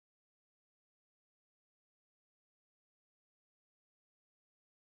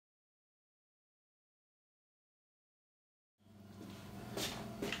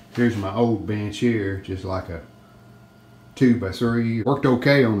Here's my old bench here, just like a 2x3. Worked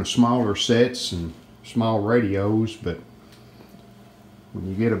okay on the smaller sets and small radios, but when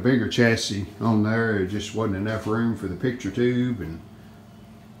you get a bigger chassis on there, it just wasn't enough room for the picture tube and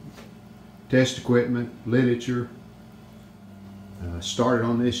test equipment, literature. Started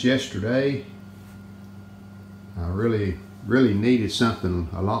on this yesterday. I really needed something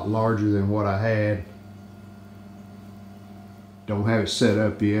a lot larger than what I had. Don't have it set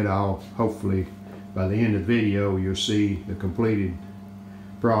up yet. I'll hopefully by the end of the video you'll see the completed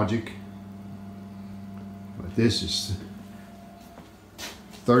project. But this is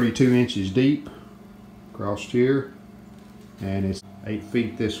 32 inches deep across here, and it's 8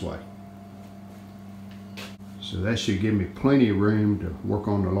 feet this way. So that should give me plenty of room to work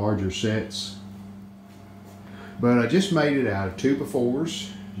on the larger sets. But I just made it out of 2x4s,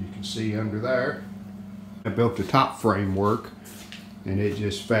 you can see under there. I built the top framework, and it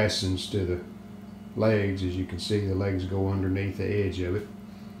just fastens to the legs. As you can see, the legs go underneath the edge of it.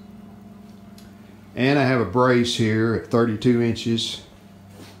 And I have a brace here at 32 inches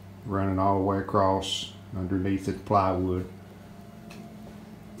running all the way across underneath the plywood.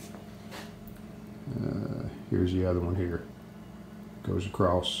 Here's the other one here, goes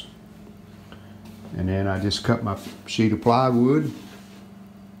across. And then I just cut my sheet of plywood,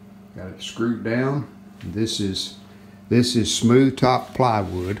 got it screwed down. This is smooth top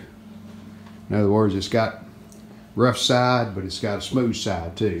plywood. In other words, it's got rough side, but it's got a smooth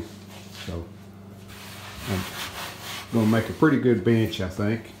side too. So I'm gonna make a pretty good bench, I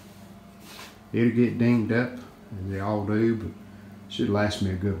think. It'll get dinged up, as they all do, but it should last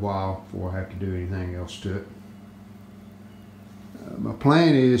me a good while before I have to do anything else to it. My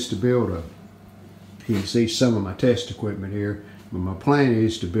plan is to build a, you can see some of my test equipment here, but my plan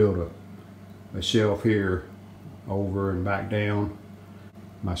is to build a shelf here over and back down.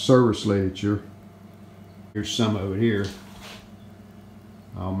 My service literature, here's some of it here.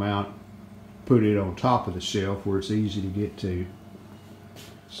 I'll put it on top of the shelf where it's easy to get to.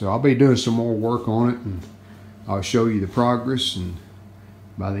 So I'll be doing some more work on it, and I'll show you the progress, and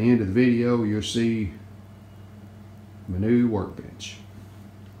by the end of the video you'll see my new workbench.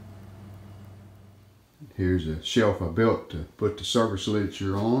 Here's a shelf I built to put the service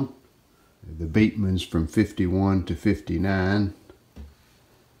literature on. The Beatman's from 51 to 59.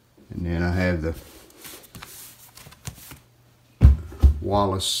 And then I have the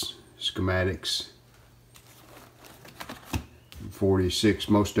Wallace schematics. 46,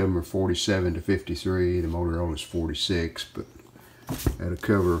 most of them are 47 to 53. The Motorola's 46, but that'll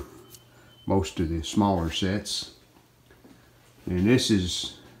cover most of the smaller sets. And this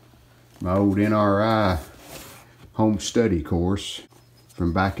is my old NRI home study course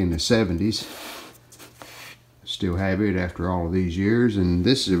from back in the 70s. Still have it after all of these years, and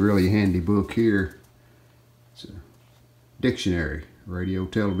this is a really handy book here. It's a dictionary, radio,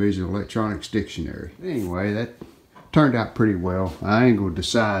 television, electronics dictionary. Anyway, that turned out pretty well. I angled the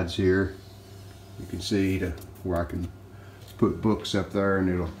sides here, you can see, to where I can put books up there and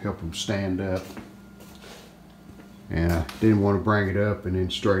it'll help them stand up. And I didn't want to bring it up and then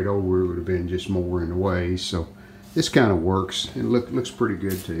straight over, it would have been just more in the way. So this kind of works, and looks pretty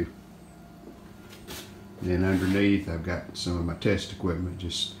good too. And then underneath I've got some of my test equipment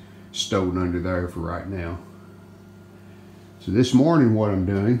just stowed under there for right now. So this morning what I'm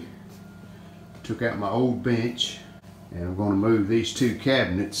doing, I took out my old bench and I'm going to move these two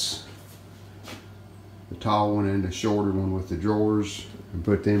cabinets, the tall one and the shorter one with the drawers, and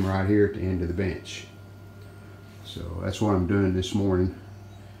put them right here at the end of the bench. So that's what I'm doing this morning.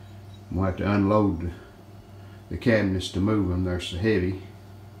 I'm going to have to unload the cabinets to move them. They're so heavy.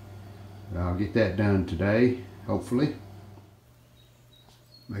 But I'll get that done today, hopefully.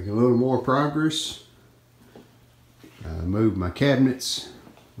 Make a little more progress. Move my cabinets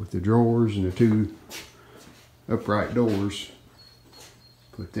with the drawers and the two upright doors.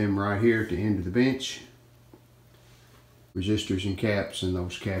 Put them right here at the end of the bench. Resistors and caps in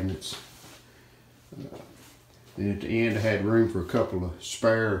those cabinets. Then at the end I had room for a couple of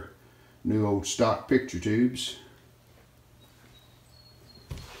spare new old stock picture tubes.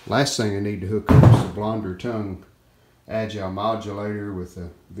 Last thing I need to hook up is the Blonder Tongue Agile modulator with a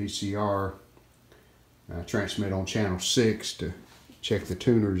VCR. I transmit on channel 6 to check the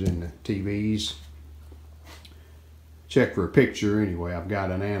tuners in the TVs. Check for a picture anyway. I've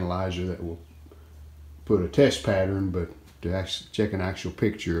got an analyzer that will put a test pattern, but to check an actual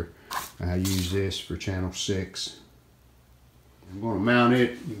picture, I use this for channel 6. I'm going to mount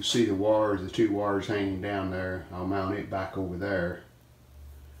it. You can see the wires, the two wires hanging down there. I'll mount it back over there.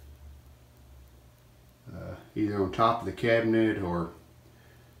 Either on top of the cabinet or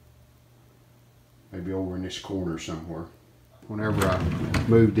maybe over in this corner somewhere. Whenever I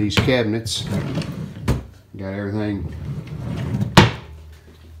moved these cabinets, got everything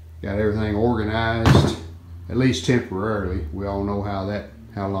organized, at least temporarily. We all know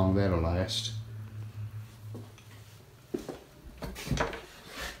how long that'll last.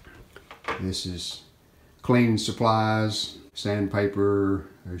 This is cleaning supplies, sandpaper,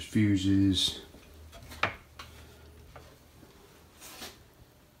 there's fuses,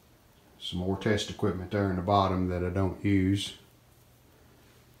 some more test equipment there in the bottom that I don't use.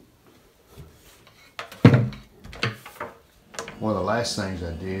 One of the last things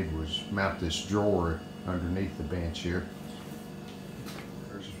I did was mount this drawer underneath the bench here.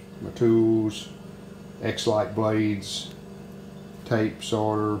 There's my tools, X-Lite blades, tape,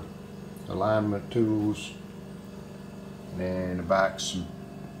 solder, alignment tools, and the back some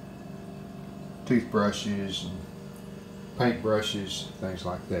toothbrushes and paint brushes, things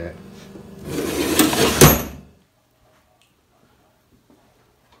like that.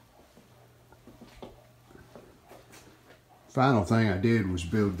 Final thing I did was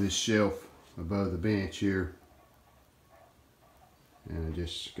build this shelf above the bench here, and I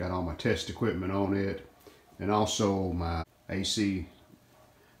just got all my test equipment on it, and also my AC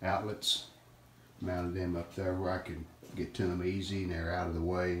outlets. Mounted them up there where I could get to them easy and they're out of the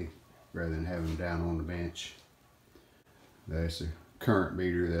way rather than having them down on the bench. That's a current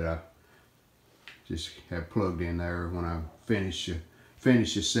meter that I just have plugged in there. When I finish a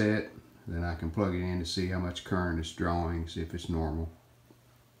set, then I can plug it in to see how much current it's drawing, see if it's normal.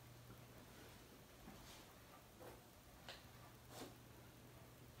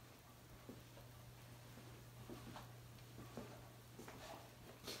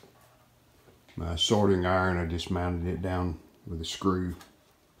 My sorting iron, I just mounted it down with a screw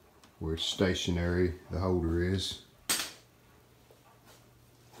where it's stationary, the holder is.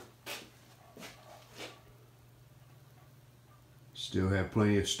 Still have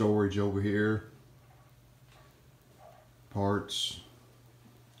plenty of storage over here. Parts.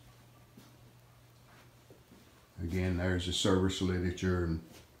 Again, there's the service literature and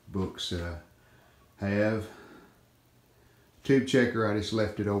books that I have. Tube checker, I just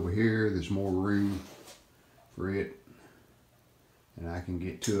left it over here. There's more room for it, and I can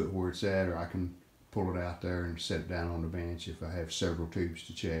get to it where it's at, or I can pull it out there and set it down on the bench if I have several tubes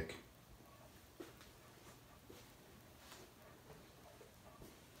to check.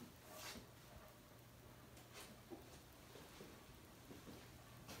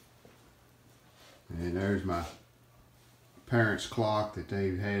 And there's my parents' clock that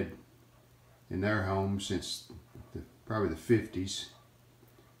they've had in their home since probably the 50s,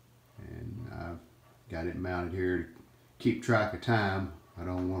 and I've got it mounted here to keep track of time. I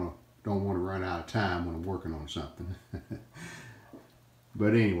don't want to run out of time when I'm working on something.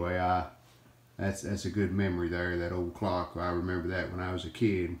 But anyway, that's a good memory there, that old clock. I remember that when I was a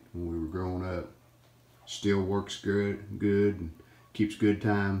kid, when we were growing up. Still works good and keeps good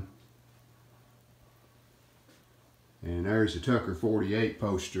time. And there's the Tucker 48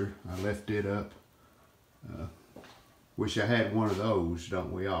 poster. I left it up. Wish I had one of those,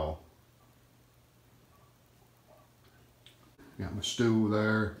 don't we all? Got my stool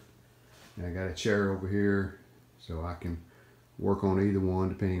there, and I got a chair over here, so I can work on either one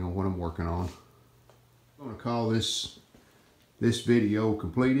depending on what I'm working on. I'm going to call this video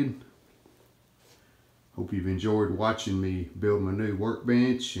completed. Hope you've enjoyed watching me build my new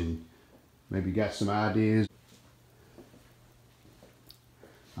workbench and maybe got some ideas.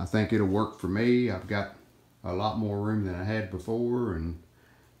 I think it'll work for me. I've got a lot more room than I had before,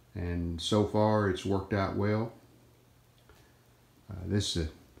 and so far it's worked out well. This is,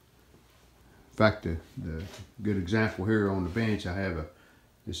 in fact, the good example here on the bench. I have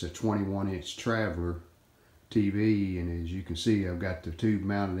it's a 21-inch Traveler TV, and as you can see, I've got the tube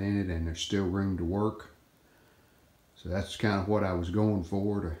mounted in it, and there's still room to work. So that's kind of what I was going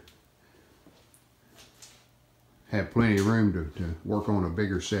for, to have plenty of room to work on a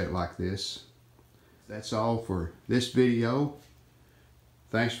bigger set like this. That's all for this video.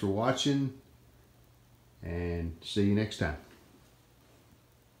 Thanks for watching, and see you next time.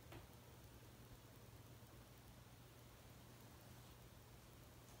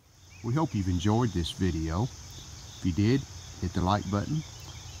 We hope you've enjoyed this video. If you did, hit the like button,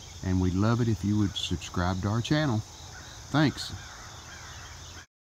 and we'd love it if you would subscribe to our channel. Thanks.